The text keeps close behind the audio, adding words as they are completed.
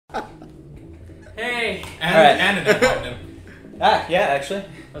Hey! And an acronym. Ah, yeah, actually.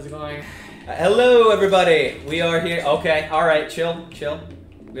 How's it going? Hello, everybody. We are here. Okay, alright, chill.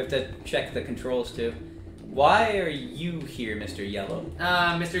 We have to check the controls, too. Why are you here, Mr. Yellow?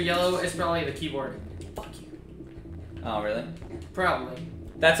 Mr. Yellow is probably the keyboard. Fuck you. Oh, really? Probably.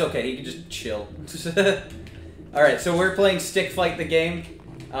 That's okay, he can just chill. Alright, so we're playing Stick Fight the game.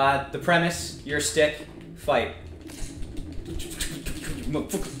 The premise, your stick, fight.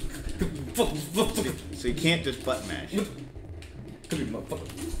 So you can't just button mash. Come here, motherfucker.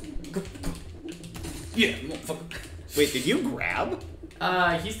 Yeah, motherfucker. Wait, did you grab?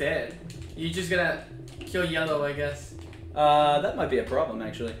 He's dead. You just gotta kill Yellow, I guess. That might be a problem,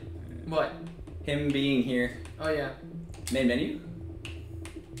 actually. What? Him being here. Oh, yeah. Main menu?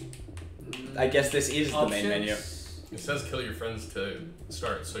 I guess this is the main menu. It says kill your friends to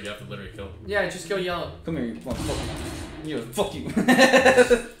start, so you have to literally kill. Yeah, just kill Yellow. Come here, you motherfucker. You, fuck you.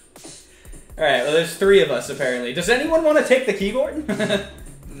 Alright, well there's 3 of us apparently. Does anyone want to take the keyboard?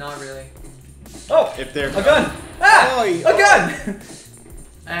 Not really. Oh! If they're a gun! Ah! A gun!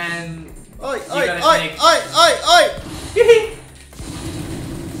 And Oi!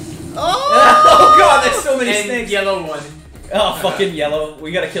 Oh god, there's so many and snakes! Yellow one. Oh, fucking Yellow.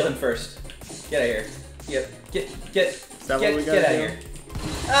 We gotta kill him first. Get out of here. Yep. Get out of here.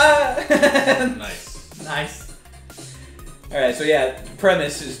 Ah! Nice. Nice. Alright, so yeah,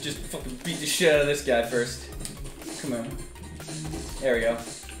 premise is just fucking beat the shit out of this guy first. Come on. There we go.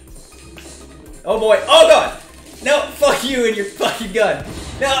 Oh boy. Oh god! No, fuck you and your fucking gun.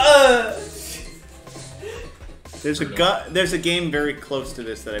 No, There's a game very close to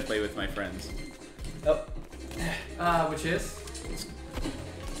this that I play with my friends. Oh. Which is?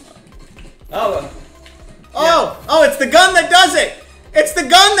 Oh. Oh, it's the gun that does it! It's the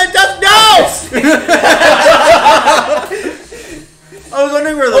gun that does no! I was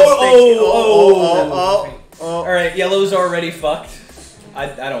wondering where those stakes. Alright, Yellow's already fucked. I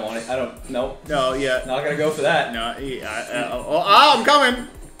don't want it. I don't. Nope. No, yeah. Not gonna go for that. No, I'm coming.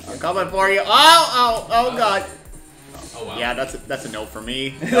 I'm coming for you. Oh god. Oh wow. Yeah, that's a no for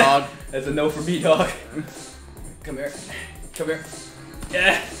me, dog. That's a no for me, dog. Come here. Come here.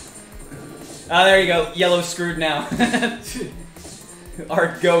 Yeah. Ah, there you go. Yellow's screwed now.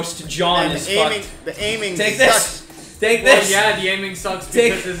 Our ghost John is fucked. The aiming. Take sucks. this. Take this. Yeah, the aiming sucks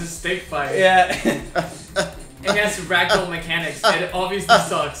because this is Stick Fight. Yeah. It has ragdoll mechanics. It obviously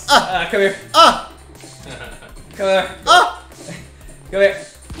sucks. Come here. Come here. Come here.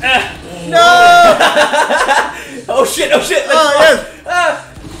 No! Oh shit! Oh shit! Yes.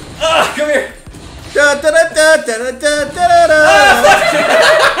 Come here.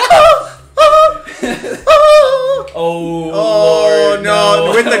 Oh Lord,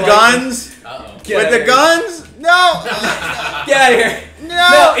 no! With the guns? Uh-oh. With the guns? No! Get out of here!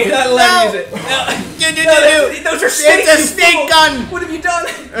 No, you're not allowed to use it. No. Those are snakes. It's a snake gun. What have you done?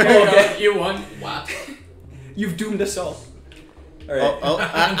 Okay. You won. Wow. You've doomed us all. All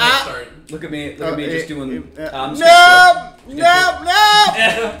right. Sorry. Look at me. Look at me just doing. No!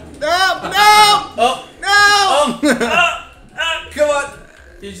 Come on.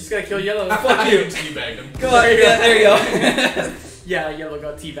 You just gotta kill Yellow. Fuck you. Teabagged him. Come on. Yeah, there you go. Yeah, Yellow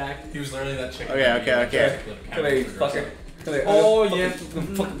got teabagged. He was learning that chicken. Okay. Come here, you fucker. Come here. Oh, yeah.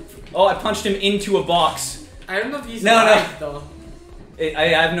 Oh, I punched him into a box. I don't know if he's alive, though. I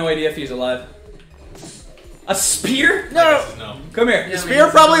have no idea if he's alive. A spear? No! No. Come here. Yeah, The spear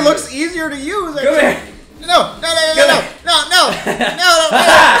probably looks easier to use. Come here. No!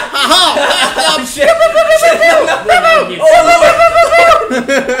 Oh, shit.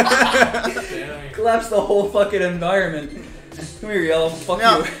 Collapse the whole fucking environment. Come here, Yellow. Fuck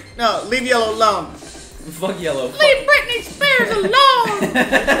you. No, leave Yellow alone. Fuck Yellow. Leave Britney Spears alone!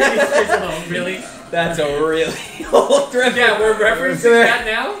 Really? That's a really old reference. Yeah, we're referencing that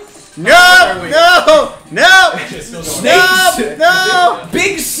now? No! Actually, it's still going. Snakes! No!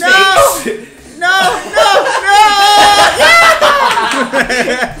 Big snakes! No!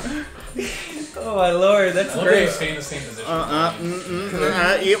 Oh my lord, that's I love that great. you stay in the same position.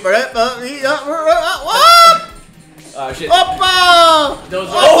 Oh shit. Those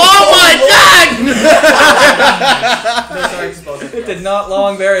are, Oh my god! those are explosive. It did not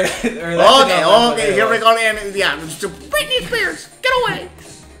long very. Okay, here we go. And yeah, Britney Spears, get away!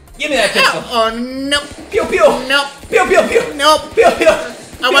 Give me that pistol. Oh no! Pew pew. Nope! Pew pew pew. Nope! Pew pew.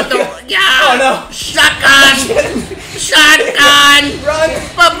 I want the Oh no. shotgun! Shotgun! Run.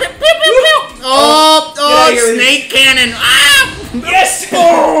 Pew, pew, pew, pew. Oh, here with snake cannon! Ah! Yes.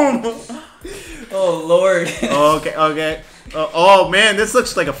 Boom! Oh lord. Okay. Oh man, this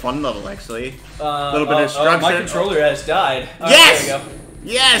looks like a fun level actually. A little bit of destruction. My controller has died. Yes! There we go.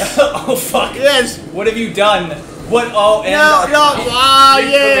 Yes. Oh fuck. Yes. What have you done? What? Oh, and No. Wow. You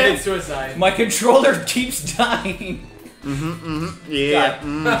Yeah. committed suicide. my controller keeps dying. Yeah.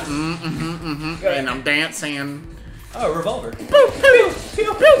 And I'm dancing. Oh, revolver. Pew, pew,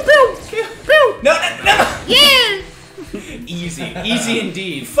 pew, pew, pew, pew. No. Yeah. Easy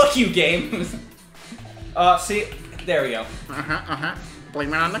indeed. Fuck you, game. See, there we go.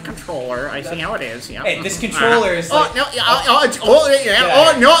 Blame it on the controller. I see how it is. Yeah. Hey, this controller is Oh like. no!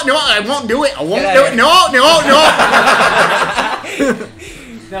 Oh no! I won't do it. I won't Get do out it. No!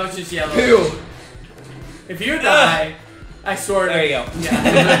 Now it's just yellow. Ew. If you die, I swear. There you go.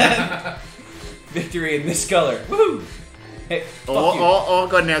 Yeah. Victory in this color. Woo! Hey, fuck you. Oh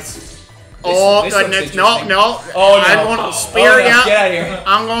goodness! Oh this goodness! looks No! interesting. No! Oh, no. I'm gonna spear no. you. Get out of here.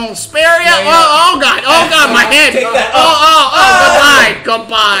 I'm gonna spear you. No, you're Oh god! Oh god! My head! Take that.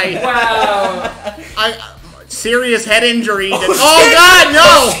 Goodbye! Wow. Serious head injury. Oh, God!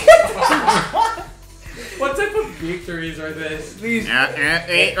 No! What type of victories are this? Please. Pow!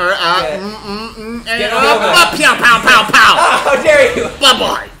 Pow! How dare you? Bye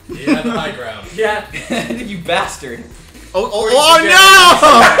bye. You had the high ground. Yeah. You bastard. Oh you no!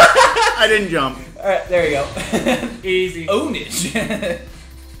 I didn't jump. Alright, there you go. Easy. Ownage.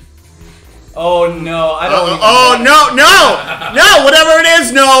 Oh no, I don't No! Whatever it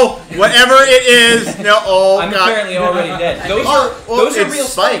is, no! Whatever it is, no! Oh I'm god! apparently already dead. Those Oh, are it's real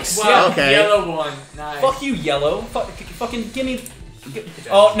spikes. spikes. Wow. Yeah. Okay. Yellow one. Nice. Fuck you, yellow. Fucking give me.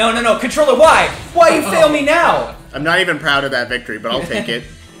 Oh no! Controller, why? Why you fail me now? I'm not even proud of that victory, but I'll take it.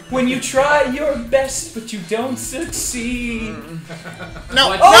 When you try your best, but you don't succeed. No!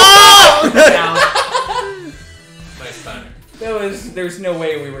 What? No! Down. Nice timing. There's no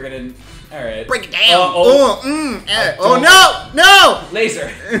way we were gonna. All right. Break it down! don't- No! Laser.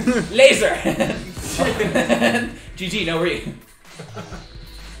 GG, no re.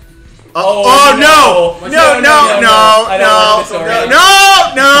 Oh no! no. No! I don't want this already.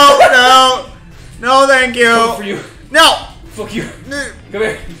 No! Thank Vote for you! you. No! Fuck you. Come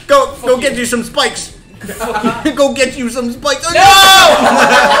here. Go you. get you some spikes! Go get you some spikes! Oh,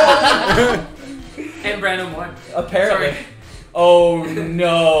 no! And Brandon won. Apparently. Sorry. Oh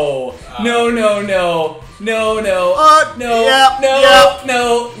no. No. Yeah,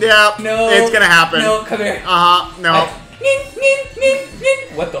 No. yeah, No. it's gonna happen. No, come here. No.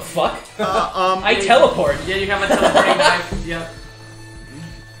 What the fuck? I I teleport. Yeah, you have a teleporting knife. Yep.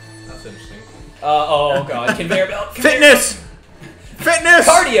 That's interesting. Oh god, conveyor belt. Fitness!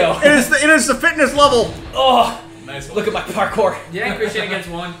 Cardio. It is the fitness level! Oh, Nice one. look at my parkour. Yeah, Christian against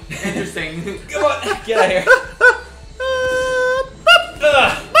one. Interesting. Come on, get out of here.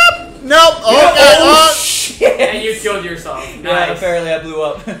 Nope! Oh shit! And you killed yourself. Yeah, Nice. apparently I blew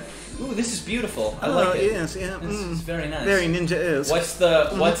up. Ooh, this is beautiful. I like it. Yes, yeah. This is very nice. Very ninja is. What's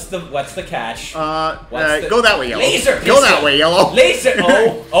the catch? Go that way, yellow. Laser Go pistol. that way, yellow. Laser!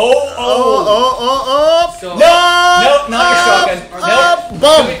 Oh! So- No, not your shotgun. No.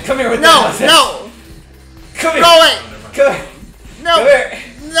 Boom! Come here with No, the nonsense. no! Come here. Go away! Come here. No! Come here.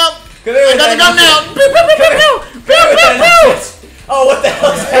 No! Come here I with got the that gun now! nonsense. Pew, pew, pew, Come pew, here. pew, Come here with pew, that pew, pew. nonsense. Oh, what the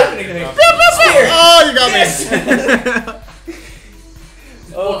hell is happening to me? Spear. Oh, you got Yes. me!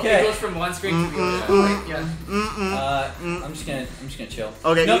 Well, Okay. it goes from one screen to the other. Right? Yeah. I'm just gonna chill.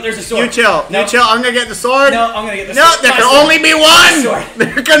 Okay, No, there's a sword. You chill. No. You chill. I'm gonna get the sword. No, I'm gonna get this. No, there can only be one! Sword.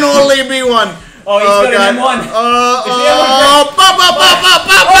 There can only be one! Oh, he's got an M1.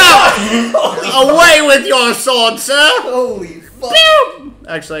 Away with your sword, sir! Holy fuck. Pew!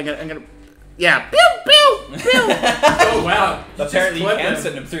 Actually, I'm gonna. Yeah. Pew, pew, pew. Oh wow. Apparently you Just can clip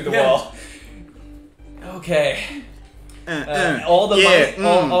send him through the Yeah. wall. Okay. All the mic,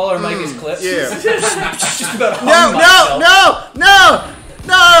 all our mic is clips. Yeah. Just about hung No, myself.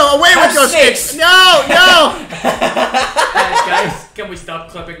 no! Away with your snakes. sticks! No! Guys, can we stop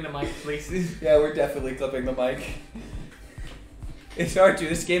clipping the mic, please? Yeah, we're definitely clipping the mic. It's hard to.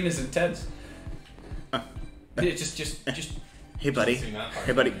 This game is intense. Just. Hey, buddy. Seeing that part.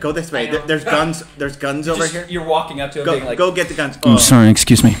 Hey, buddy. Go this way. I know. There's guns. There's guns over here. You're walking up to him being like, Go get the guns. I'm sorry,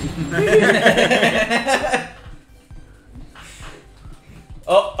 excuse me.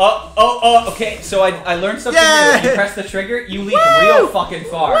 okay, so I learned something Yay! new. When you press the trigger, you leap Woo! real fucking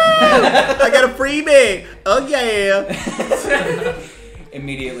far. I got a freebie. Oh yeah.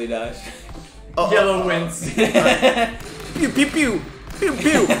 Immediately dies. Yellow wins. Pew pew pew. Pew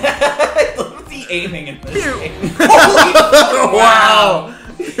pew. I love the aiming in this Pew. game. Wow.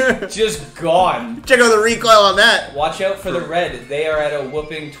 Just gone. Check out the recoil on that. Watch out for the red. They are at a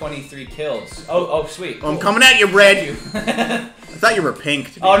whooping 23 kills. Oh, sweet. I'm coming at you, Red. You. I thought you were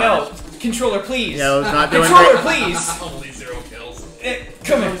pink. To be Oh no, honest. controller, please. Yeah, I was not doing Controller, great. please. Only 0 kills.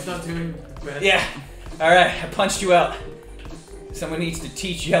 Come here. He's not doing bad. Yeah. Alright, I punched you out. Someone needs to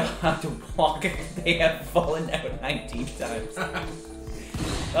teach Yellow how to walk. They have fallen out 19 times.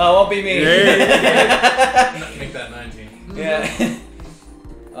 Oh, won't be me. Make that 19. Yeah.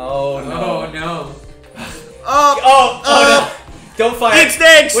 Oh no. Oh no. Oh no. Don't fire. Eat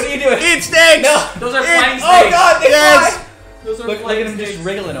snakes! What are you doing? Eat snakes! No. Those are flying snakes. Oh god, they Yes. fly! Those are Look at flying him snakes. just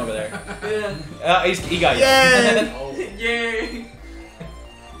wriggling over there. Yeah. He got you. Yeah. Yay.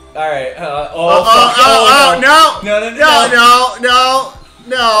 Alright, No. No.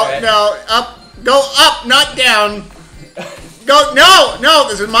 Right. No. Up. Go up, not down. Go. No.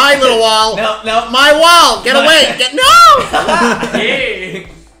 This is my little wall. No. My wall. Get away. No. Yay.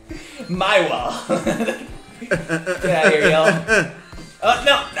 My wall. Get out of here, Yellow.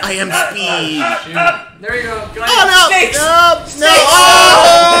 No. I am speed. There you go. Go Oh ahead. no. Snakes! No. Snakes!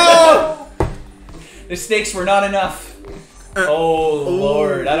 Oh. The snakes were not enough. Oh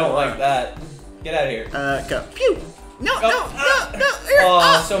Lord, I don't like that. Get out of here. Go. Pew. No.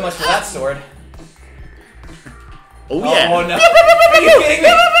 Oh, so much for that sword. Oh yeah. Oh no. Are you kidding me?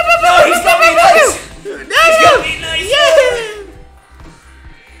 No, he's got me nice! He's got me nice!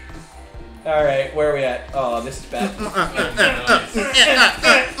 Alright, where are we at? Oh, this is bad.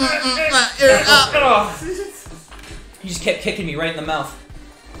 You just kept kicking me right in the mouth.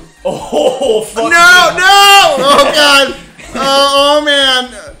 Oh, fuck No. Oh god. Oh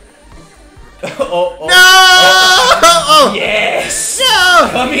man. Oh. No. Oh. Yes! No.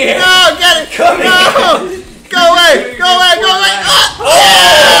 Come here! No. Get it. Come No. Go away. Go away.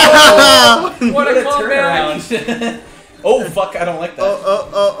 Oh! What a turnaround! comeback. Oh fuck! I don't like that.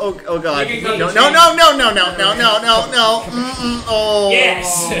 Oh god. You can go No. Oh.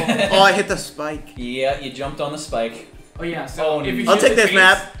 Yes! Oh, I hit the spike. Yeah, you jumped on the spike. Oh yeah. So Oh, if you I'll shoot take the this face,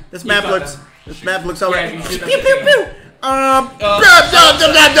 map. This you map got looks. them. This map looks Yeah, alright. you Pew shoot them. pew pew. Gotcha.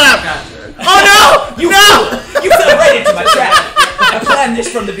 Oh no! You fell right into my trap. I planned this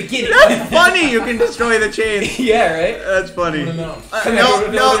from the beginning. That's funny. You can destroy the chain. Yeah, right. That's funny. No.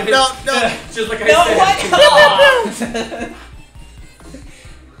 No. Just like I No, said. what?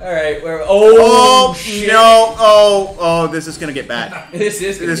 All right, where? Oh Shit. no! Oh! This is gonna get bad. This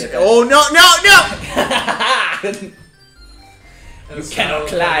is gonna This. get bad. Oh no! You cannot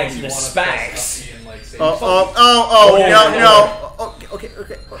climb the spikes. Oh! No! Okay.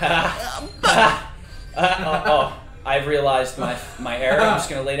 I've realized my error. I'm just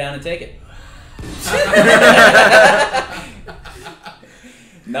gonna lay down and take it.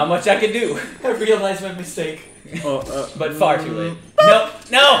 Not much I can do. I realized my mistake. But far too late.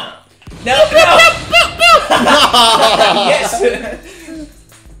 No! Yes!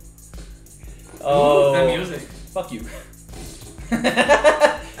 Oh. The music. Fuck you.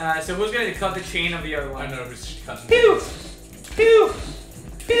 So who's gonna cut the chain of the other one? I know who's cutting. Pew! Pew!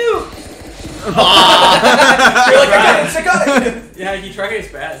 Pew! Oh. You're like, I got it! Yeah, he tried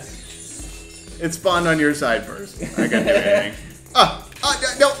his best. It spawned on your side first. I can't do anything.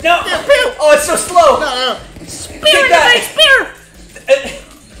 No! No! Pew! Oh, it's so slow! No! Spear! Spear!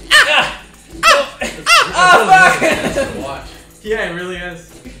 Fuck! To watch. Yeah, it really is.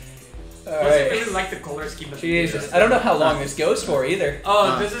 I Alright. really like the color scheme. Of Jesus. I don't know how long this goes for either.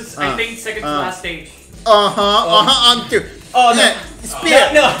 Oh, this is I think second to last stage. Dude. Oh, no.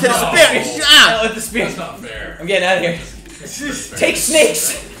 Spear! No. To the spear! No, with the spear. That's not fair. I'm getting out of here. Take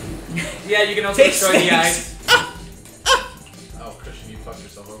snakes! Yeah, you can also Take destroy the snakes. eyes. Oh, Christian, you fucked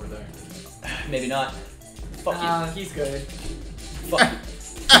yourself over there. Maybe not. Fuck you. He's good. Fuck you.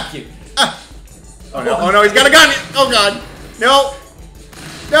 Fuck you. Oh no, he's got a gun! Oh god! No!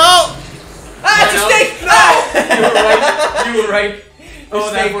 Ah, it's a snake! You were right. Oh,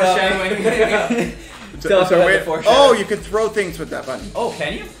 that snake, foreshadowing. Oh, you can throw things with that button. Oh,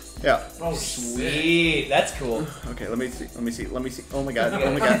 can you? Yeah. Oh, Sweet. That's cool. Okay, let me see. Oh my god.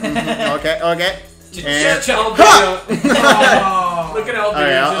 Okay. And Altvideo. Look at Altvideo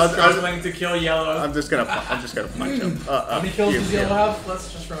Alright, just struggling to kill Yellow. I'm just gonna punch him. How many kills does Yellow have? Let's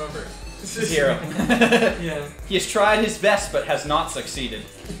just remember. 0. Yeah. He has tried his best, but has not succeeded.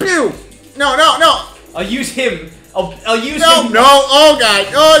 Pew! No! I'll use him. I'll use No! him. Oh god!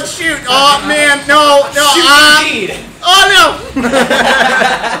 Oh shoot! Oh man! No! Shoot indeed. Oh no!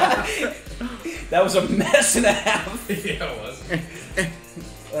 That was a mess and a half. Yeah, it was.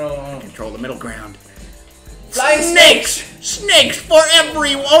 Control the middle ground. Flying Snakes for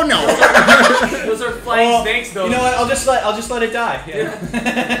every. Oh no! Those are flying snakes, though. You know what? I'll just let it die. Yeah.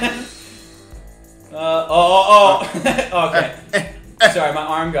 Okay. Sorry, my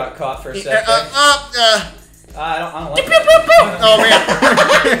arm got caught for a second. I don't like that. Oh man!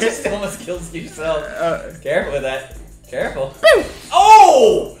 It just almost kills yourself. Careful with that. Careful. Boom!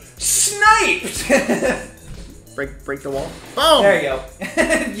 Oh! Sniped! Break the wall. Boom! There you go.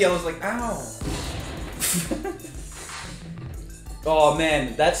 Yellow's like, ow. Oh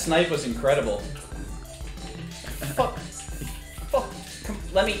man, that snipe was incredible. Fuck. Fuck. Come,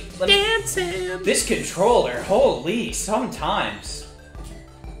 let me. Dancing. This controller, holy, sometimes.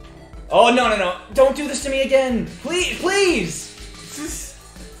 Oh no. Don't do this to me again. Please.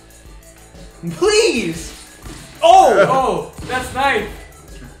 Please. Oh, that's nice.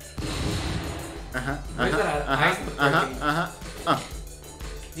 Where's that at?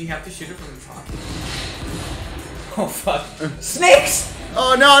 Do you have to shoot it from the top? Oh fuck. Snakes!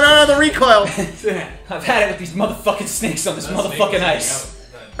 Oh no, the recoil. I've had it with these motherfucking snakes on this motherfucking ice.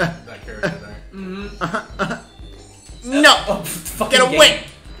 That character there. No. Oh, Get away.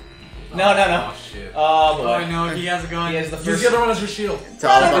 No. Oh shit. Oh boy. Oh no, he has a gun. He has the Use first. the other one as your shield. It's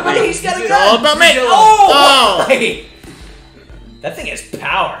all about me. He's got a It's gun. all about me. Oh! Wait. That thing has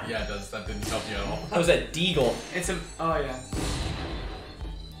power. Yeah, it does. That didn't help you at all. That was a deagle. It's a. Oh yeah.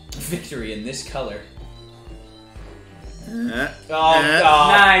 Victory in this color. Oh,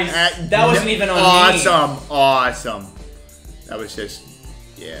 Nice. That wasn't even on me. Awesome. That was just,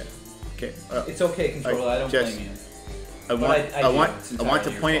 yeah. Okay. It's okay, controller. I don't just- blame you. I But want It's to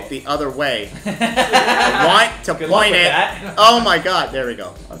entirely point your it the other way. I want to Good luck point with it. that. Oh my God! There we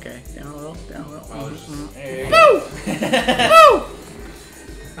go. Okay. Down a little. Wow, it's just- There you go. Woo!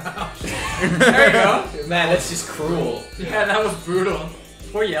 There you go. Man, that's just cruel. Yeah, that was brutal.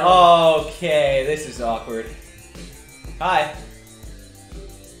 Poor Yellow. Okay, this is awkward. Hi.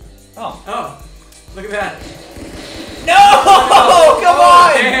 Oh. Oh, look at that. No! Come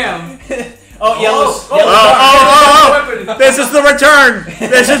on! Damn. Yellow's. Oh, Yellow's Oh! This is the return.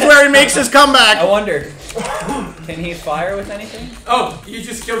 This is where he makes his I comeback. wonder. Can he fire with anything? Oh, you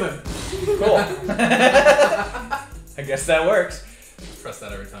just killed him. Cool. I guess that works. Press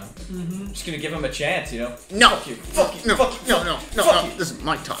that every time. Just gonna give him a chance, you know? No. Fuck you. Fuck you. No. Fuck you. No. Fuck you. This is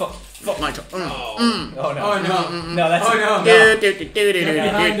my turn. Fuck. My turn. Oh no. Oh no. No, that's Oh no. No. Get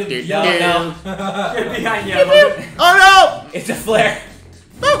behind Yellow. Oh It's a flare.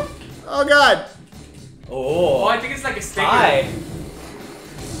 no! Oh God! Oh, Oh. I think it's like a stinger. Hi.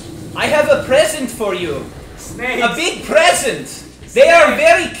 I have a present for you. Snakes. A big present. They are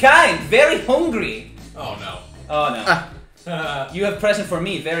very kind, very hungry. Oh no. Oh no. You have present for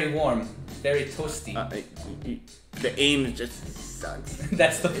me, very warm, very toasty. The aim just sucks.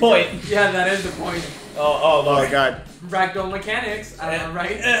 That's the point. Yeah, that is the point. Oh Oh lord. God! Ragdoll mechanics. I don't know,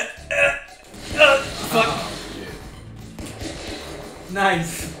 right? Fuck. Oh shit.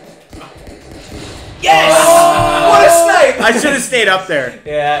 Nice. Yes! What a snipe! I should have stayed up there.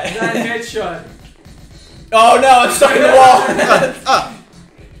 Yeah. That headshot. Oh no, I'm stuck in the wall.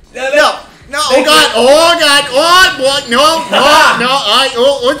 No! Oh God! Oh God! Oh what? No!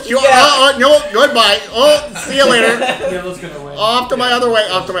 No! Goodbye! Oh, see you later. Yellow's gonna win. Off to my other way.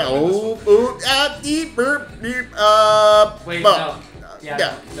 Off to my. Deep, burp, deep. Wait, well, no. Yeah,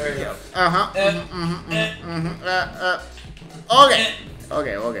 yeah. there you go. Okay.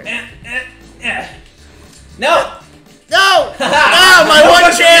 No! No! My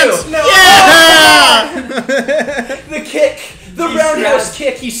one chance! No. Yeah! The kick! The He roundhouse strapped-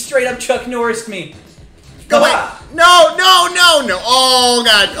 kick! He straight up Chuck Norris'd me. Go away! Ah. No! Oh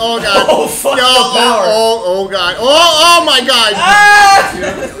God! Oh, fuck no! the power. Oh God! Oh my God! Ah!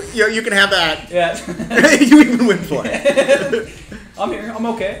 You can have that. Yeah. You even win for it. I'm here. I'm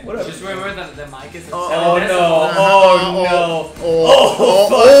okay. Whatever. Just remember that the mic is. Oh no! Oh no!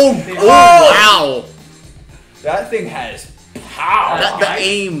 Oh wow! That thing has power. The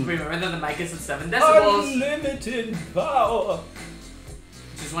aim. Remember that the mic is at 7 decibels. Unlimited power.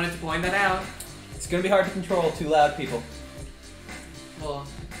 Just wanted to point that out. It's gonna be hard to control too loud people. Well,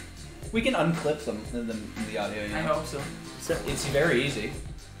 We can unclip them in the audio. You know? I hope so. It's very easy.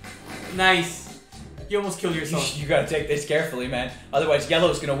 Nice. You almost killed yourself. You gotta take this carefully, man. Otherwise,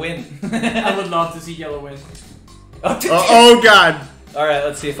 Yellow's gonna win. I would love to see Yellow win. Oh God! All right,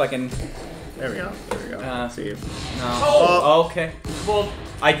 let's see if I can. There we go. See you. No. Oh. Okay. Well,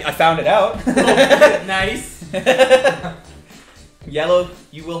 I found it out. nice. Yellow,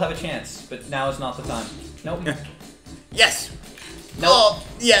 you will have a chance, but now is not the time. Nope. Yes. No. Oh,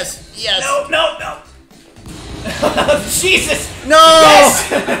 yes. No. Jesus. No. Yes.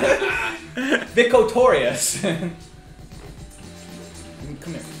 Vicotorious. Come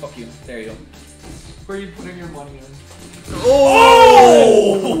here. Fuck you. There you go. Where are you putting your money on?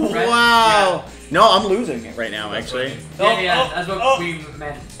 Oh! Right? Wow. No, I'm losing it right now, actually. Yeah, that's what we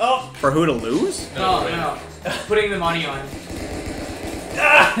meant. Oh! For who to lose? No. Putting the money on.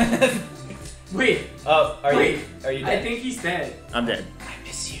 Wait. Are you I dead? think he's dead. I'm dead. I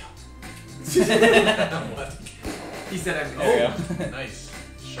miss you. What? He said I'm There dead. we go. Nice.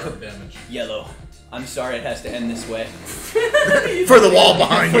 Sharp damage. Yellow. I'm sorry it has to end this way. For the wall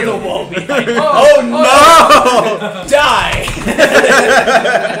behind For you. the wall behind you. Oh, no! Die!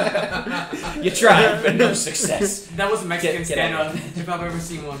 You tried, but no success. That was a Mexican Get out of stand-up, if I've ever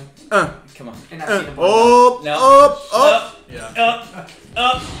seen one. Come on. And I've seen him. Oh, No. oh, Yeah.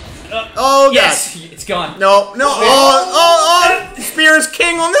 oh, God. Yes! It's gone. No, no. Oh, Spear is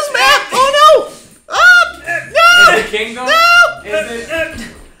king on this map. Oh, no. Oh, no. Is it king though? No. Is it?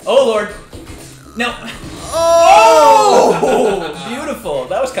 Oh, Lord. No. Oh. Oh! Beautiful.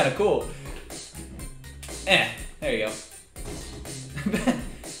 That was kind of cool. There you go.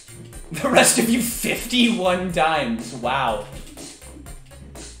 The rest of you 51 times. Wow.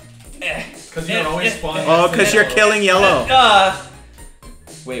 Because you're always spawning. Oh, because you're killing yellow.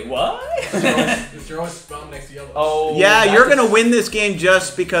 Wait, what? You're always spawning next to yellow. Oh. Yeah, that's you're a- going to win this game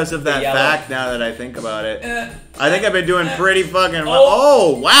just because of that yellow. fact now that I think about it. Uh, I think I've been doing pretty fucking well.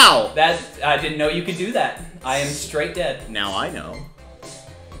 Oh, wow. That I didn't know you could do that. I am straight dead. Now I know.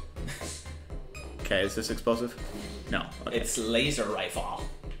 Okay, is this explosive? No. Okay. It's laser rifle.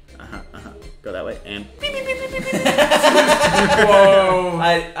 Go that way and. Whoa.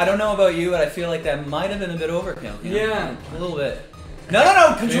 I don't know about you, but I feel like that might have been a bit overkill. You know? Yeah. A little bit.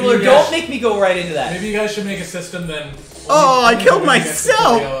 No, controller, you don't guys- make me go right into that. Maybe you guys should make a system then. Oh, I killed Only gets to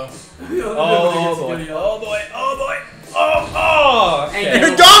kill myself. yellow. Oh boy, oh boy, oh boy, oh! Hey, Okay.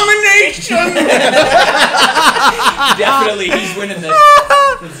 yellow. Domination! Definitely, he's winning this.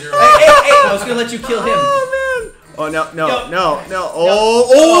 Zero. Hey, I was gonna let you kill him. Oh, man. Oh, no. No.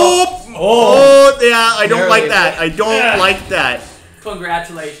 Oh, yeah, I don't Barely. like that. I don't like that.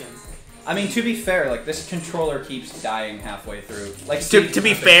 Congratulations. I mean, to be fair, like, this controller keeps dying halfway through. Like, To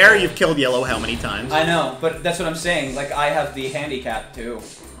be fair, you've killed yellow how many times? I know, but that's what I'm saying. Like, I have the handicap, too.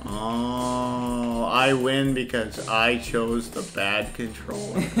 Oh, I win because I chose the bad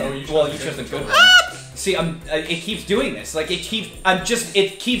controller. Oh, you Well, you chose the good one. See, it keeps doing this. Like, it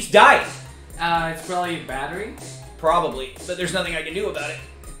keeps dying. It's probably battery. Probably, but there's nothing I can do about it.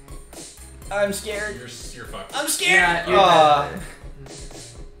 I'm scared. You're fucked. I'm scared. Yeah, you're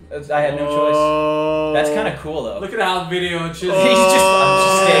dead. I had no choice. That's kind of cool, though. Look at Altvideo. Just, I'm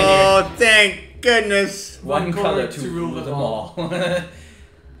just standing here. Oh, thank goodness. One color to rule rule them all.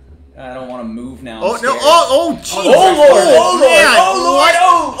 I don't want to move now. Oh, I'm no. scared. Oh, jeez. Oh, Lord. Oh, Lord. man. Oh, Lord.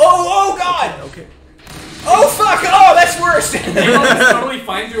 Oh, God. Okay. Oh, fuck. Oh, that's worse. You know, it's totally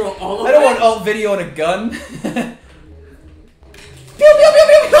fine through all of I don't it. want alt video and a gun. Pew, pew, pew,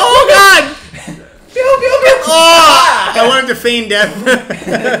 pew, pew. Oh, God. Pew, pew, pew. Oh, I wanted to feign death.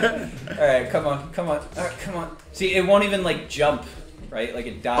 Alright, come on. Alright, come on. See, it won't even, like, jump, right? Like,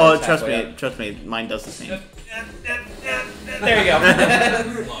 it dies Oh, trust halfway me. Trust me. Mine does the same. up. There you go.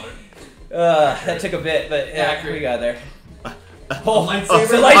 That took a bit, but yeah, we got there. Oh, lightsaber.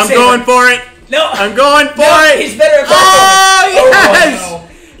 it's a I'm lightsaber. going for it. No! I'm going for No, it. he's better at Oh, that.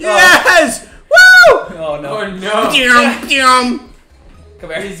 yes. Yes. Woo. Oh, no. Oh no. Dum, dum. Come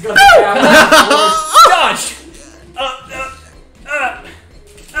here. He's got the camera. Dodge!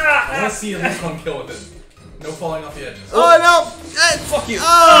 I want to see at least one kill with it. No falling off the edges. Oh, no. Fuck you.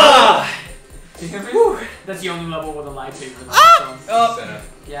 Oh. That's the only level with a lightsaber. Oh,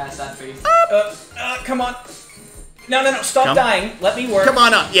 Yeah, sad face. come on. No, stop Come. dying. Let me work. Come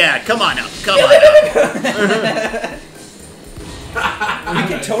on up. Yeah, come on up. Come on up. We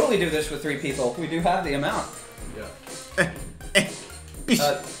can totally do this with 3 people. We do have the amount. Yeah.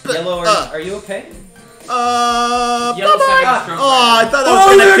 Yellow, are you okay? Yellow bye-bye. saving stroke. Oh, I thought that was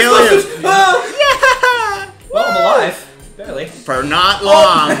gonna kill you. Yeah. Well, I'm alive. Barely. For not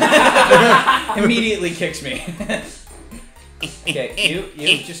long. Immediately kicks me. Okay, you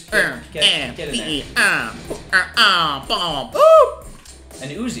just get in there. An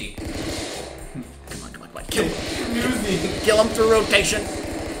Uzi. Come on. Kill him. Kill him through rotation.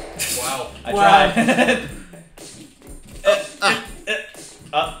 Wow. I tried.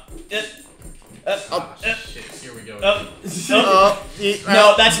 Oh, shit. Here we go. No,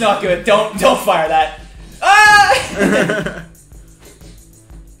 that's not good. Don't fire that. Ah!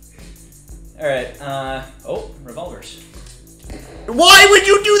 All right. Oh, revolvers. Why would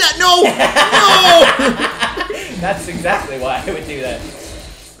you do that? No. That's exactly why I would do that.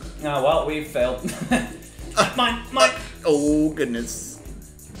 Well, we failed. Mine. Oh goodness.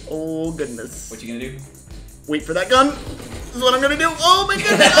 Oh goodness. What you gonna do? Wait for that gun. This is what I'm gonna do. Oh my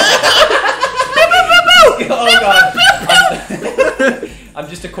goodness. Oh god. I'm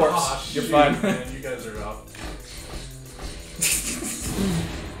just a corpse. Oh, You're shoot, fine. Man, you guys are off.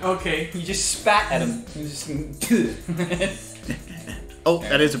 Okay. Okay. You just spat at him. You just. Oh,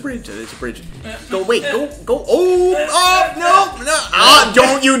 that is a bridge. That is a bridge. Go, wait, go. Oh, no. Ah,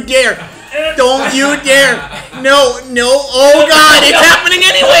 don't you dare. Don't you dare. No. Oh, God, it's happening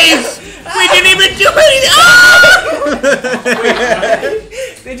anyways. We didn't even do anything. Ah!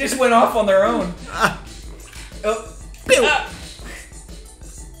 They just went off on their own. Oh. I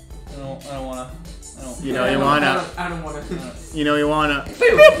don't wanna. You know you wanna. I don't wanna. You know you wanna.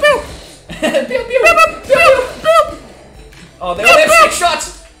 Oh, they all have 6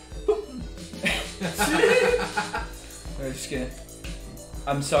 shots! We're just gonna...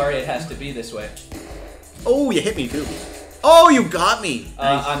 I'm sorry it has to be this way. Oh, you hit me too. Oh, you got me.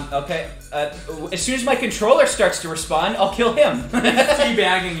 I'm okay. As soon as my controller starts to respond, I'll kill him.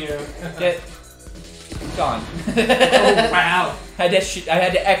 Teabagging you. Get gone. Oh wow. I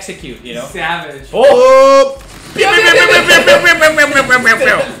had to execute, you know. Savage. Oh!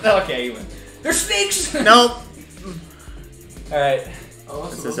 Okay, you win. They're snakes. Nope. All right. Oh,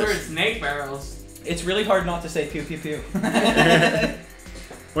 so those are snake barrels. It's really hard not to say pew pew pew.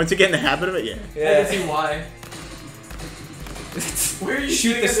 Once you get in the habit of it, yeah. I can see why. Where are you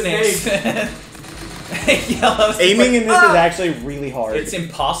Shoot the shooting snakes. Yeah, aiming in this is actually really hard. It's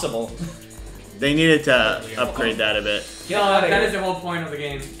impossible. They needed to upgrade that a bit. Get out of That here. is the whole point of the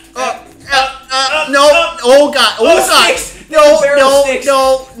game. No! Oh God! Oh God! Snakes. No!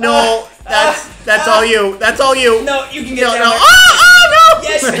 That's all you. That's all you. No, you can get down No! there. Oh no!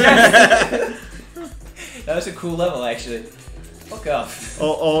 Yes! That was a cool level, actually. Fuck off.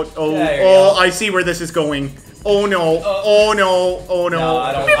 Oh! I see where this is going. Oh no! Oh no! Oh no! No,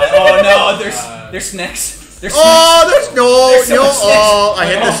 I don't. Oh no! There's snakes. There's snakes. Oh, there's There's so no! much snakes. Oh, I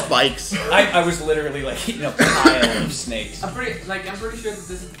hit the spikes. I was literally like eating a pile of snakes. I'm pretty sure that this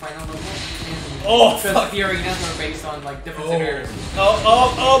is the final level. Oh, because fuck. the arenas are based on like different scenarios.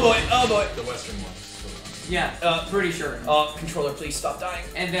 Oh boy! The western ones. Yeah, pretty sure. Oh, controller, please stop dying.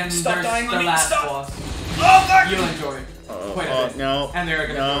 And then Stop there's dying the on me, last stop. boss. Oh fuck! You'll enjoy quite a bit. No! And they're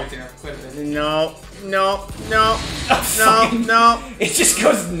gonna No. enjoy it too. Quite a bit. No! Fucking- No! It just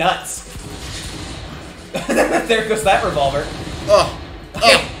goes nuts. There goes that revolver. Oh!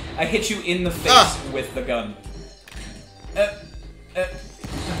 I hit you in the face with the gun.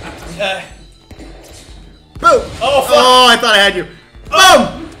 Boom! Oh fuck! Oh, I thought I had you.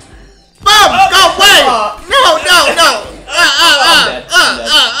 Boom! Boom! Go away! No!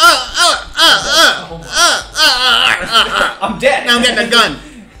 I'm dead. Now I'm getting a gun.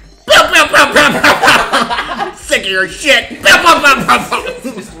 Sick of your shit.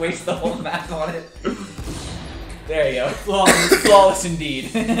 Just waste the whole map on it. There you go. Flawless. Flawless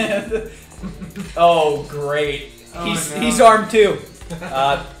indeed. Oh great. Oh, He's no. armed too.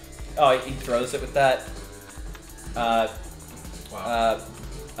 Oh, he throws it with that. Oh,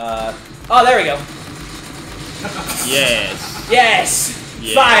 there we go. Yes. Yes.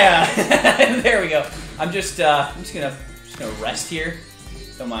 Yeah. Fire. There we go. I'm just gonna rest here.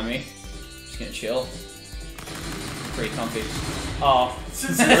 Don't mind me. Just gonna chill. Pretty comfy. Oh.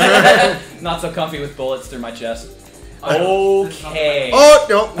 Not so comfy with bullets through my chest. Okay. Oh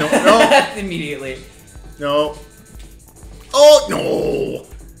no! Immediately. No! Oh no!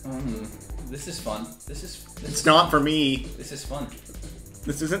 This is fun. It's not for me. This is fun.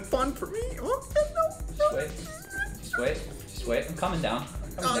 This isn't fun for me. Oh no! Just wait. I'm coming down.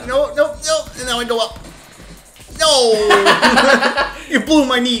 No! And now I go up. No! You blew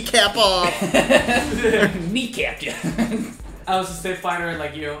my kneecap off. Kneecapped you. I was a stiff fighter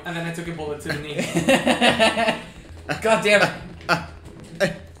like you, and then I took a bullet to the knee. God damn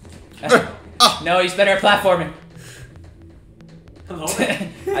it. No, he's better at platforming. Hello?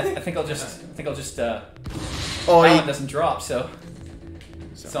 I think I'll just Oh, that one doesn't drop, so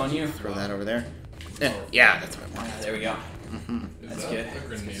it's on you. Throw that over there. Yeah, that's what I want. There we go. That's good. A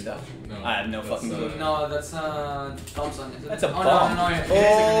grenade. Good stuff. No, I have no that's, fucking clue. No, that's Thompson. Is it? That's a Oh bomb. no, it is a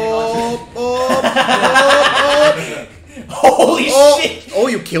grenade launcher. Holy shit! Oh,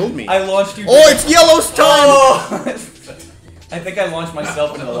 you killed me. I launched you. Oh, it's Yellow's time! Oh! I think I launched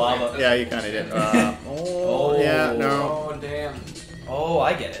myself into the lava. Yeah, you kind of did. Oh, yeah, no. Oh damn. Oh,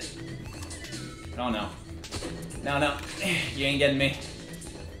 I get it. Oh no. No. You ain't getting me.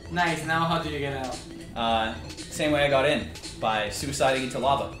 Nice. Now how do you get out? Same way I got in. By suiciding into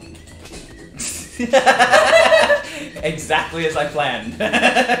lava. Exactly as I planned.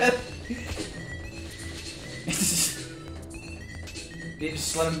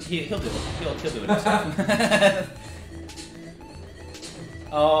 Just let him. He'll do it. He'll do it himself.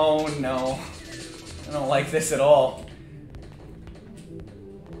 Oh no. I don't like this at all.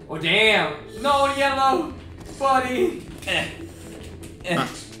 Oh damn. No, Yellow, buddy.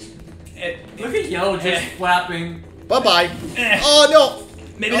 Look at yellow just flapping. Bye-bye. Oh, no.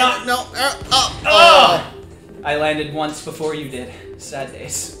 Maybe not. No. I landed once before you did. Sad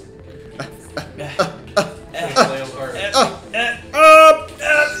days.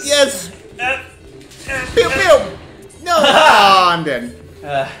 Yes. Pew, pew. No. Oh, I'm dead.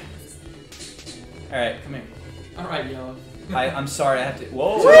 Alright, come here. Alright, yellow. I'm sorry, I have to.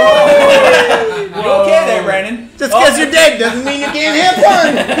 Whoa! You okay there, Brandon? Just because you're dead doesn't mean you can't have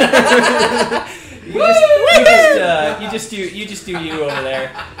fun. You just do you over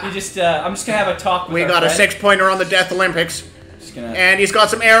there. I'm just gonna have a talk with We our got a friend. 6-pointer on the Death Olympics. Just gonna... And he's got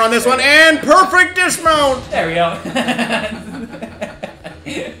some air on this one, and perfect dismount! There we go.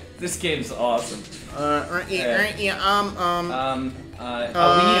 This game's awesome. Oh, we need a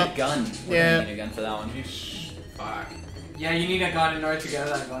gun. We're gonna need a gun for that one. Fuck. Yeah, you need a gun in order to get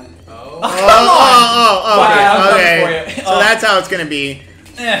that gun. Oh, okay. for you. So that's how it's gonna be.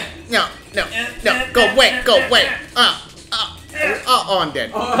 No, go away. Oh, I'm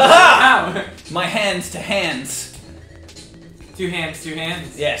dead. Ow! My hands to hands. Two hands.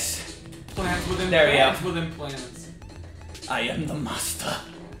 Yes. Plans within There we plans go. within plans. I am the master.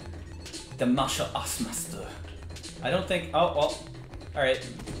 The martial arts master. I don't think. Oh, well. Alright.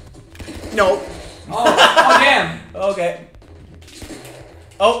 No. Oh damn! Okay.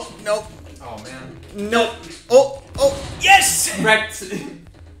 Oh. No. Oh man. No. Oh. Yes! Wrecked.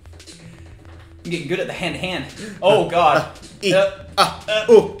 I'm getting good at the hand-to-hand. Oh, God.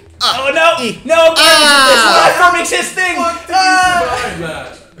 Oh, no! No! This platform makes his thing! Survive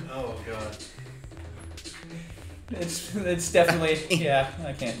that. Oh god. It's definitely... Yeah,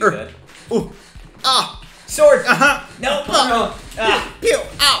 I can't do that. Sword! No! Pew.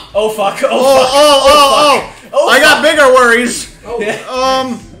 Ow. Oh, fuck. Oh. I got bigger worries. No.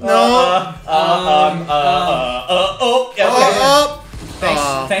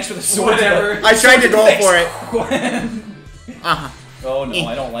 Thanks for the sword. Whatever. I tried to go for it. Oh no,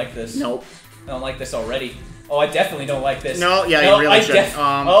 I don't like this. Nope. I don't like this already. Oh, I definitely don't like this. No, yeah, you really should.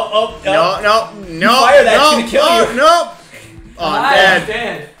 No. No. Fire that, it's gonna kill you. No. Oh, I'm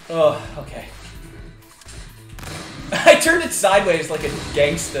dead. Oh, okay. I turned it sideways like a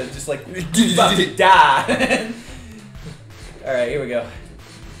gangsta, just like about to die. All right, here we go.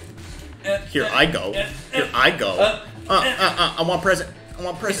 Here I go. I want a present. I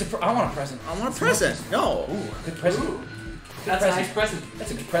want a present. I want a present. I want a present. No. Ooh, good present. Ooh. That's a nice present.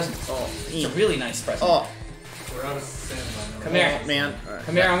 That's a good present. Oh, it's a really nice present. Oh. We're out of sand. Come here, man.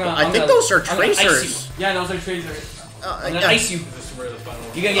 Come here. I think those are tracers. Yeah, those are tracers. I'm gonna ice you. This is where the final.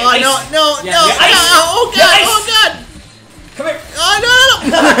 You're gonna get ice. No. Oh god. Come here. Oh no.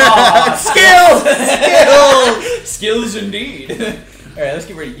 Skills. Skills indeed. All right, let's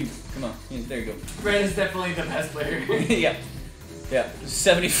get rid of you. Come on. There you go. Red is definitely the best player. Yeah.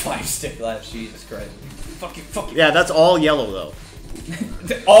 75 stick life. Jesus Christ. Fuck you. Yeah, that's all yellow though.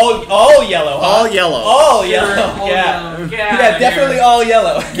 all yellow. Huh? All yellow. All yellow. All Yeah. yellow. Yeah, definitely all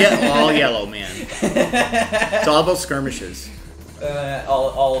yellow. Yeah, all yellow, man. It's all about skirmishes.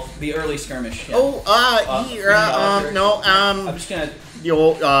 All the early skirmish. Yeah. I'm just gonna.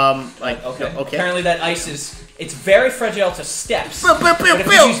 Okay. Apparently that ice is. It's very fragile to steps. But if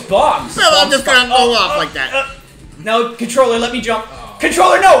you use bombs. I'm just gonna go off like that. No, controller, let me jump.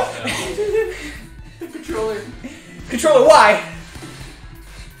 Controller, no! Controller, why?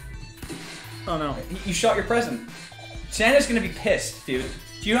 Oh no. You shot your present. Santa's gonna be pissed, dude.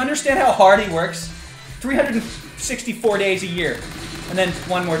 Do you understand how hard he works? 364 days a year. And then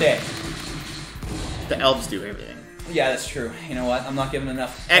one more day. The elves do everything. Yeah, that's true. You know what? I'm not giving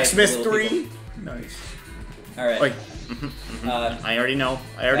enough. Xmas credit to little 3. people. Nice. Alright. Wait. I already know.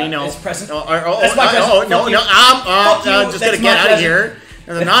 It's present. That's my present. No. Fuck you. I'm just gonna get out of here.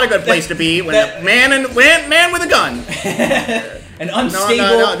 That's not a good place to be when a man with a gun. An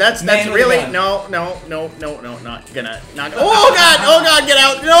unstable. No. That's really no. Not gonna. Oh god, get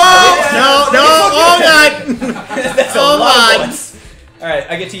out! No. Oh god. That's a lot of bullets. All right,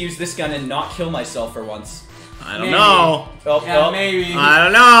 I get to use this gun and not kill myself for once. I don't know. Maybe. I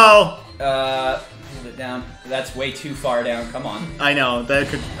don't know. Hold it down. That's way too far down. Come on. I know that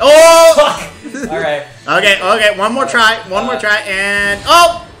could. Oh! Fuck! All right. Okay. One more try. And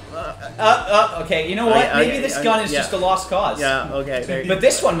okay. You know what? Maybe this gun is just a lost cause. Yeah. Okay. There you But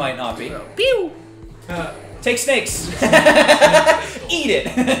this one might not be. Pew. Take snakes. Eat it.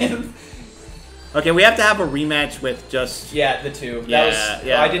 Okay, we have to have a rematch with just. Yeah, the two.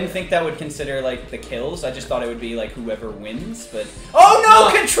 Yeah. I didn't think that would consider like the kills. I just thought it would be like whoever wins. But no,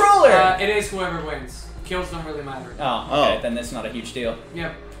 controller. It is whoever wins. Kills don't really matter. Oh, okay. Then that's not a huge deal.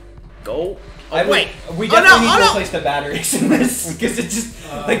 Yep. Go. I wait. We definitely need to no. replace the batteries in this because it just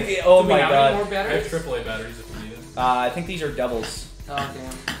like oh Do we my have any more god. I have batteries? AAA batteries if you need them. I think these are doubles. Oh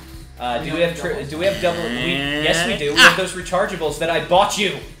damn. Do we have double? Yes, we do. We have those rechargeables that I bought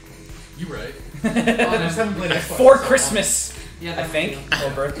you You right. I just haven't played Xbox. for Christmas. Yeah, I that's think true.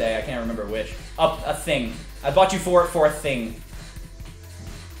 or birthday. I can't remember which. A thing. I bought you for a thing.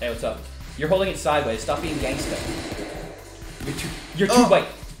 Hey, what's up? You're holding it sideways. Stop being gangsta. You're too white.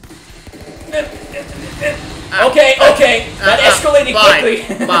 Okay. That escalated quickly.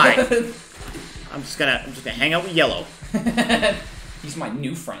 Bye. I'm just gonna hang out with yellow. He's my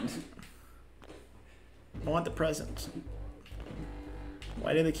new friend. I want the presents.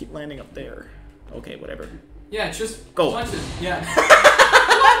 Why do they keep landing up there? Okay, whatever. Yeah, it's just Go. punch it. Yeah.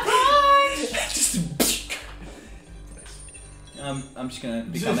 I'm just gonna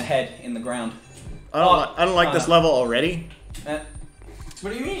become a head in the ground. I don't like this level already. What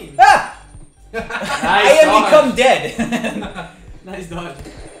do you mean? Ah! Nice I am dodge. become dead. Nice dodge.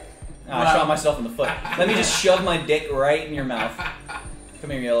 I shot myself in the foot. Let me just shove my dick right in your mouth. Come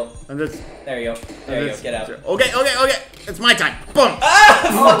here, Yellow. There you go. There you go. Get out. Okay. It's my time. Boom. Ah!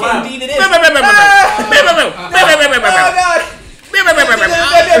 Fucking wow. indeed it is. Oh Oh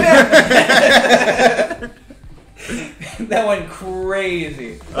god! That went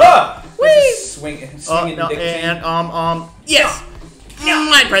crazy. Ah! Swinging no, dick and yes.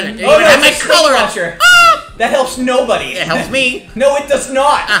 My present. Oh no, my it's a color. launcher. That helps nobody. It helps me. No, it does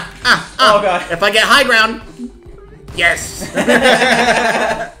not. Oh god. If I get high ground, yes.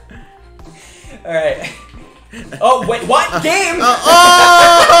 All right. Oh wait, what game?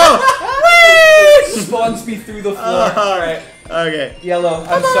 Spawns me through the floor. All right. Okay. Yellow,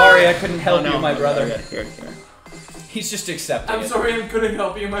 I'm sorry I couldn't help you, my brother. Here. He's just accepting I'm it. sorry I couldn't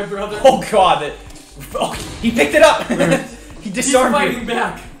help you, my brother. Oh god. Oh, he picked it up. He He's disarmed fighting you.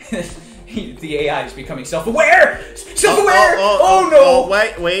 back. The AI is becoming self-aware. Self-aware. Oh no.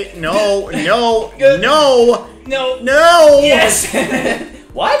 Wait. No. Yes.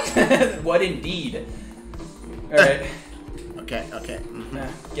 What? What indeed? All right. Okay.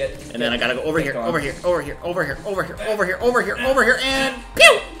 Get. And then I gotta go over here, over here, and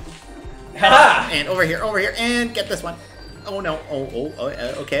pew! Ha! And over here, and get this one. Oh no!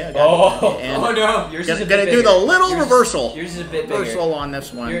 Okay, I got it. And Oh no. Yours is a bit gonna bigger. do the little Yours- reversal. Yours is a bit bigger. Reversal on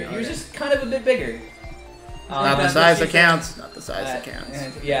this one. Yours is kind of a bit bigger. Not the size that counts. Not the size that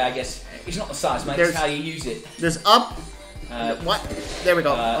counts. Yeah, I guess it's not the size, mate. There's- It's how you use it. There's up. What? There we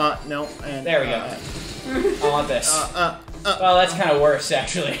go. No. And There we go. I want this. Well, that's kind of worse,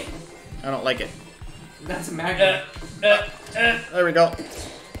 actually. I don't like it. That's a magnet. There we go.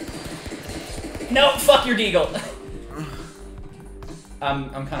 No, fuck your deagle. I'm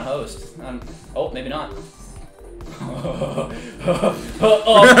kind of host. Oh, maybe not. Oh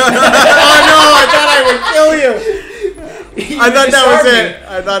no! I thought I would kill you. I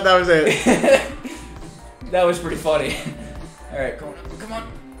thought that was it. That was pretty funny. All right, come on,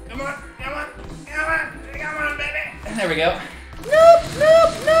 baby. There we go. Nope.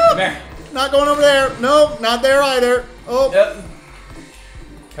 Come here. Not going over there. Nope, not there either. Oh. Yep.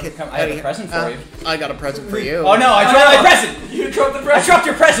 Come. I have a present for you. I got a present for you. Oh no, I dropped my present. You dropped the I present. dropped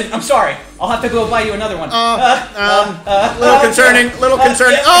your present. I'm sorry. I'll have to go buy you another one. Little concerning.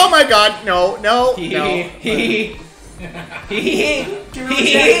 Oh my God! No.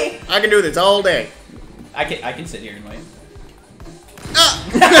 I can do this all day. I can sit here and wait.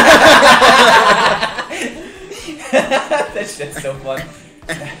 That's so fun.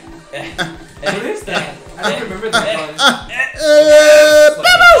 What is that? I don't remember that one.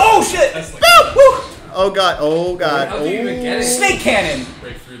 Oh shit! Oh God! How do you even get it? Snake cannon.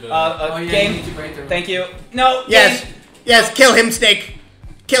 Break through the. Oh yeah, you Game. need to break through. Thank you. No. Yes. Game. Yes. Kill him, Snake.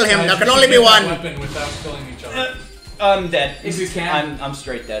 Kill him. Guys, There can we only should be make that one. Weapon without killing each other. I'm dead. If you can. I'm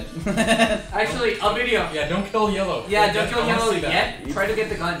straight dead. Actually, Altvideo. Yeah, don't kill yellow. Yeah, don't kill I wanna yellow see that. yet. Try to get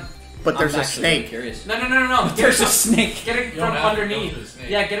the gun. But there's I'm a actually really snake. curious. No. There's a snake. Get it You don't from have to go underneath. to the snake.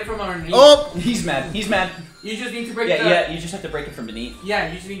 Yeah, get it from underneath. Oh. He's mad. He's mad. You just need to break Yeah. You just have to break it from beneath. Yeah,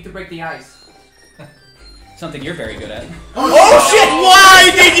 you just need to break the eyes. Something you're very good at. Oh shit! Why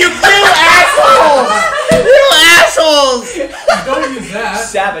did you kill assholes? You assholes! Don't use that.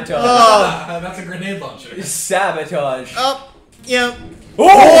 Sabotage. Oh. That's a grenade launcher. Sabotage. Oh. Yeah. Oh!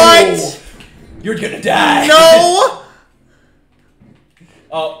 What? You're gonna die. No.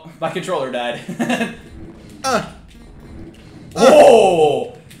 Oh, my controller died.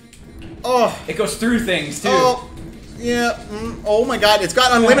 Oh! Oh. It goes through things too. Oh. Yeah. Oh my God! It's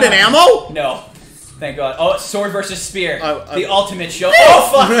got unlimited ammo. No. Thank God. Oh, it's sword versus spear. The Oh. ultimate show. Oh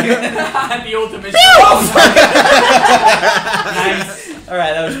fuck! The ultimate. Oh fuck! Nice.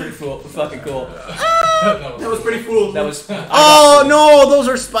 Alright, that was pretty fucking cool. That was pretty cool. That was. Oh no, those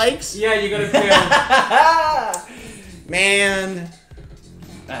are spikes. Yeah, you gotta kill. Man.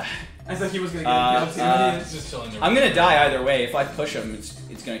 I thought he was gonna get killed. He's just chilling there. I'm gonna die either way. If I push him, it's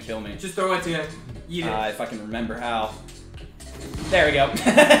gonna kill me. Just throw it to him. Eat it. If I can remember how. There we go.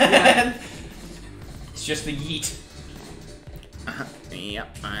 Yeah. It's just the yeet.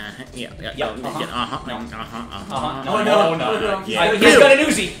 Yep. Yep. No. No. Yeah. He's got an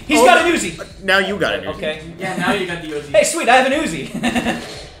Uzi. He's got an Uzi. Now you got it. Okay. Yeah, now you got the Uzi. Hey, sweet, I have an Uzi.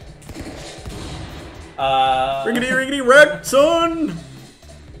 Riggedy red son.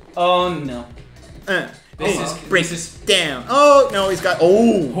 Oh no. This is down. Oh no, he's got.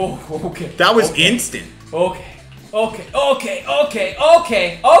 Oh. Oh, okay. That was instant. Okay,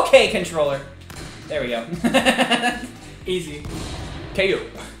 controller. There we go. Easy. KO.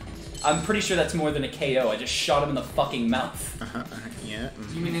 I'm pretty sure that's more than a KO. I just shot him in the fucking mouth. Yeah.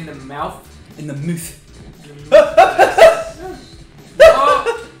 You mean in the mouth? In the mouth.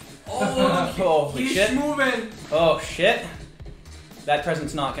 Oh, Holy he's shit. moving. Oh shit. That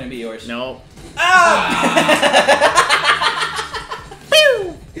present's not gonna be yours. No.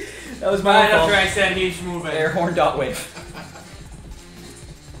 That was my Right fault. after I said he's moving. Air horn dot wave.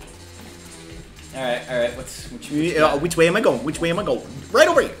 Alright, Which way am I going? Which way am I going? Right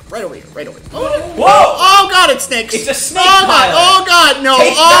over here. Right over here. Right over here. Oh, Whoa! oh God, it's snakes. It's a snake Oh God. pilot. Oh God. No.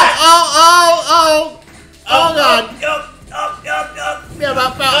 Take that. Oh God. Yeah,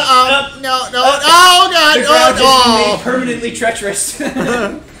 no. Oh God. The ground has been Oh. made permanently treacherous.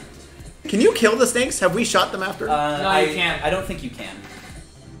 Can you kill the snakes? Have we shot them after? No, you can't. I don't think you can.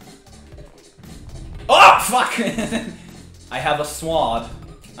 Oh, fuck! I have a sword.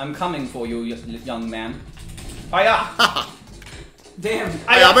 I'm coming for you, young man. Hiya! Damn.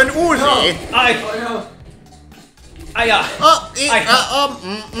 I have an Uzi. Oh no. Hiya!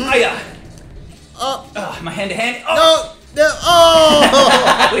 Hiya! My hand to hand. Oh!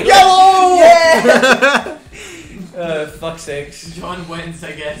 Yellow! Yeah! Fuck's sakes. John wins,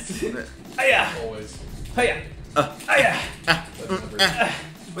 I guess. Hiya! Always. Hiya! Hiya!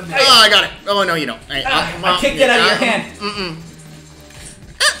 But I got it. Oh no, you don't. I kicked it out of your hand.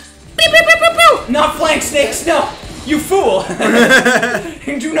 Pew, pew, pew, pew, pew. Not flank snakes, no! You fool!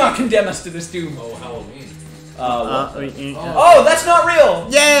 Do not condemn us to this doom. Oh, Halloween. Oh, that's not real!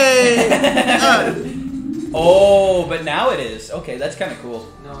 Yay! Oh, but now it is. Okay, that's kind of cool.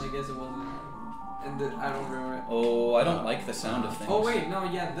 no, I guess it wasn't. And I don't remember it. Oh, I don't like the sound of things. Oh wait, no,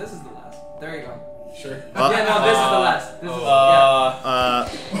 yeah, this is the last. There you go. Sure. Yeah, no, this is the last. This is,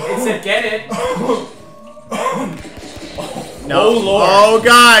 yeah. It said get it. No. Oh, Lord. Oh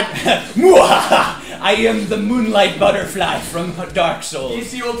God. I am the moonlight butterfly from Dark Souls.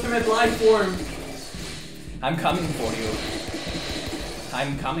 He's the ultimate life form. I'm coming for you.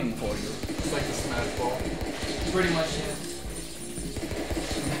 I'm coming for you. It's like the smash ball. Pretty much, yeah.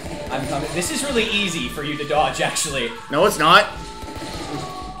 I'm coming. This is really easy for you to dodge, actually. No, it's not.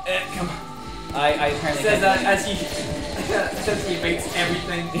 Come on. I apparently Says that can't as he says he evades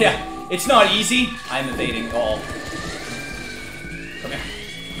everything. Yeah, it's not easy. I'm evading all. Come here.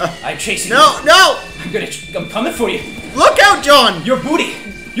 I'm chasing you. No. I'm coming for you. Look out, John. Your booty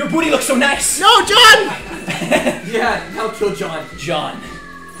looks so nice. No, John. Yeah, now kill John. John,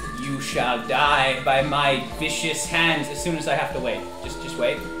 you shall die by my vicious hands as soon as I have to wait. Just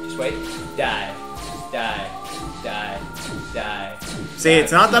wait. Die. See,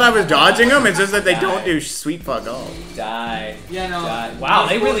 it's not that I was dodging them. It's just that they don't do sweet fuck all. Die. Yeah, no. Die. Wow,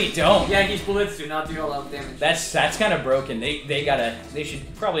 they really don't. Yeah, his bullets do not do a lot of damage. That's kind of broken. They should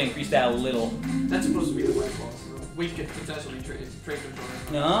probably increase that a little. That's supposed to be the white ball, so we could potentially trade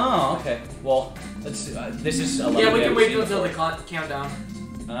controller. Oh, okay. Well, let's. This is a Yeah, we can wait until the countdown.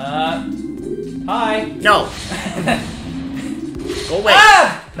 Hi. No. Go away.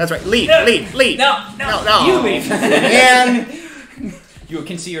 Ah! That's right. Leave. No. No. You leave. And You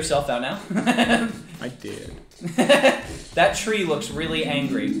can see yourself out now. I did. That tree looks really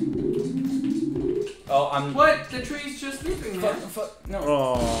angry. Oh, I'm. What? The tree's just leaving, man. No.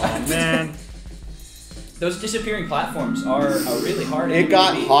 Oh man. Those disappearing platforms are really hard. It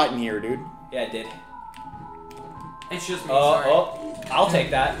got beat. hot in here, dude. Yeah, it did. It's just me, sorry. I'll take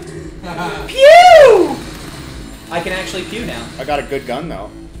that. Pew! I can actually pew now. I got a good gun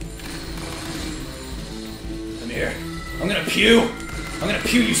though. Come here. I'm gonna pew. I'm gonna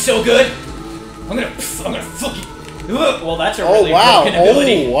pew you so good. I'm gonna fuck you. Ugh. Well, that's a really broken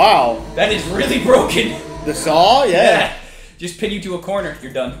ability. Oh wow. That is really broken. The saw, yeah. Just pin you to a corner.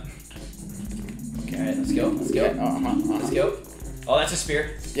 You're done. Okay, alright, let's go. Let's go. Oh, that's a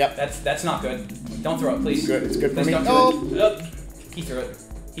spear. Yep. That's not good. Don't throw it, please. Good. It's good for Please me. don't No. do it. He threw it.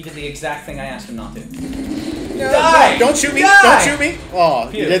 He did the exact thing I asked him not to. No, Die! no, don't shoot me! Die! Don't shoot me! Oh,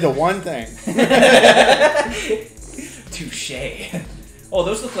 Pew. you did the one thing. Touche. Oh,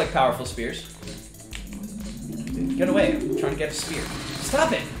 those look like powerful spears. Get away. I'm trying to get a spear.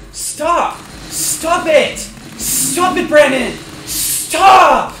 Stop it! Stop! Stop it! Stop it, Brandon!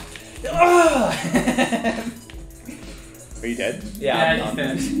 Stop! Ugh. Are you dead? Yeah, Yeah, I'm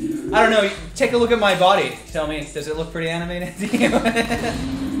he's done. I don't know. Take a look at my body. Tell me, does it look pretty animated to you?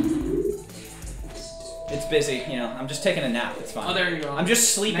 It's busy, you know. I'm just taking a nap. It's fine. Oh, there you go. I'm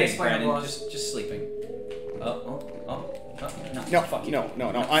just sleeping, Nice Brandon. fireball. Just sleeping. Oh, no. No, Fuck you. no.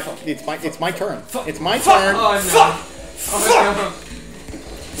 It's my turn. Fuck. It's my Fuck. turn. Oh, no.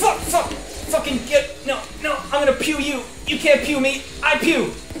 Fuck! Fucking get. No, I'm gonna pew you. You can't pew me. I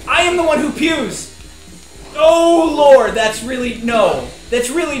pew. I am the one who pews. Oh, Lord. That's really no. That's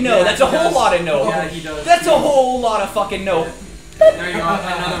really no. Yeah, That's a he whole does. lot of no. Yeah, he does. That's a whole lot of fucking no. There you go.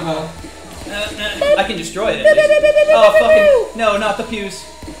 Another ball. I can destroy it at least. Oh, fucking. No, not the pews.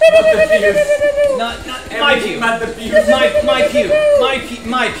 Not my pew. Not the pew. My pew.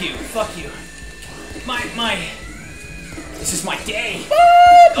 My pew. Fuck you. My. This is my day.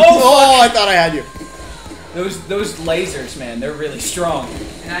 Oh, I thought I had you. Those lasers, man, they're really strong.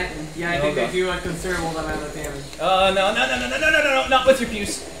 And I think they do a considerable amount of damage. No, not with your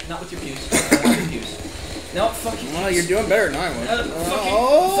pews. Not with your pews. Not with your pews. No, fuck you. Well, you're doing better than I was.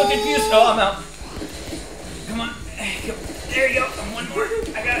 Fucking pews. Oh, I'm out. Come on. There you go. One more.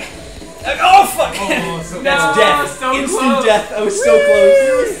 I got it. Oh, fuck. Oh, so That's close. death. So Instant close. death. I was so close.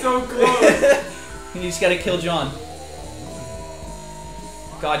 You were so close. You just gotta kill John.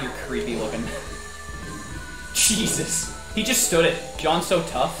 God, you're creepy looking. Jesus. He just stood it. John's so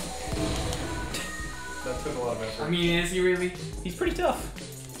tough. That took a lot of effort. I mean, is he really? He's pretty tough.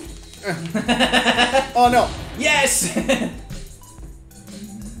 Oh no. Yes!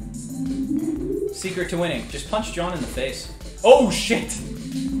 Secret to winning. Just punch John in the face. Oh, shit!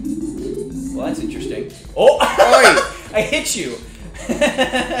 Well, that's interesting. Oh! Oi. I hit you!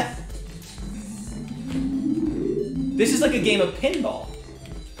 This is like a game of pinball,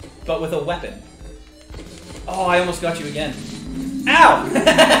 but with a weapon. Oh, I almost got you again. Ow!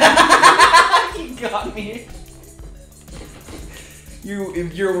 You got me.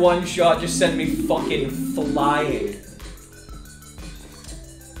 Your one shot just sent me fucking flying.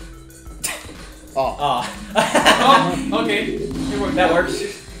 Oh. Oh, okay. It worked That out. works.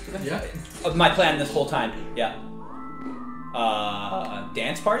 Yeah. My plan this whole time. Yeah.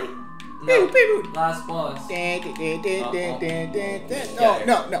 Dance party? No. Last boss. No.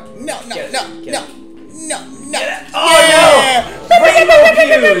 Get it. Oh Yeah. no! Rainbow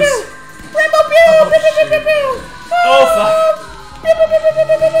pews! Oh fuck!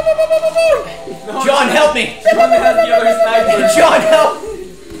 No, John, help me! John has the other sniper. John, help!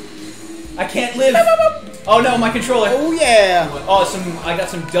 I can't live. Oh no, my controller. Oh yeah. Oh, I got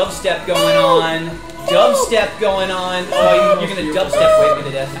some dubstep going on. Dubstep going on. Oh, you're gonna dubstep wave me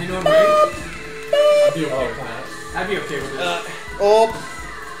to death. Anyone ready? I'd be okay with that. I'd be okay with this. Oh.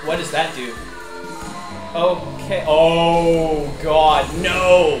 What does that do? Okay. Oh God,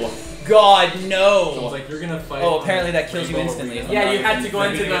 no! God, So it's no! like you're gonna fight. Oh, apparently that kills you instantly. If I'm Yeah, not you had to go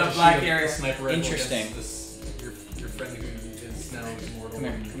Maybe into you have the to black shoot a area. sniper rifle Interesting. against your friend who is now immortal. Come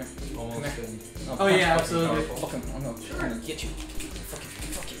here, and come here, Almost come here. and Oh yeah, fuck, absolutely. powerful. Fuck him. I'm gonna get you. Fuck you.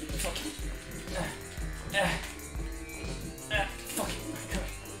 Fuck you.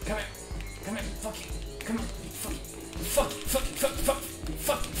 Come here. Fuck you. Come on.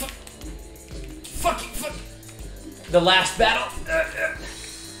 Fuck you. The last battle.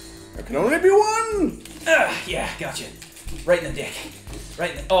 There can only be one. Yeah, gotcha. Right in the dick.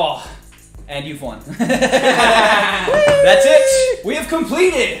 Right in the. Oh. And you've won. That's it. We have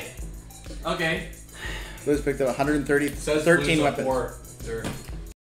completed. Okay. Liz picked up 130, Says 13 Blues of weapons. War. They're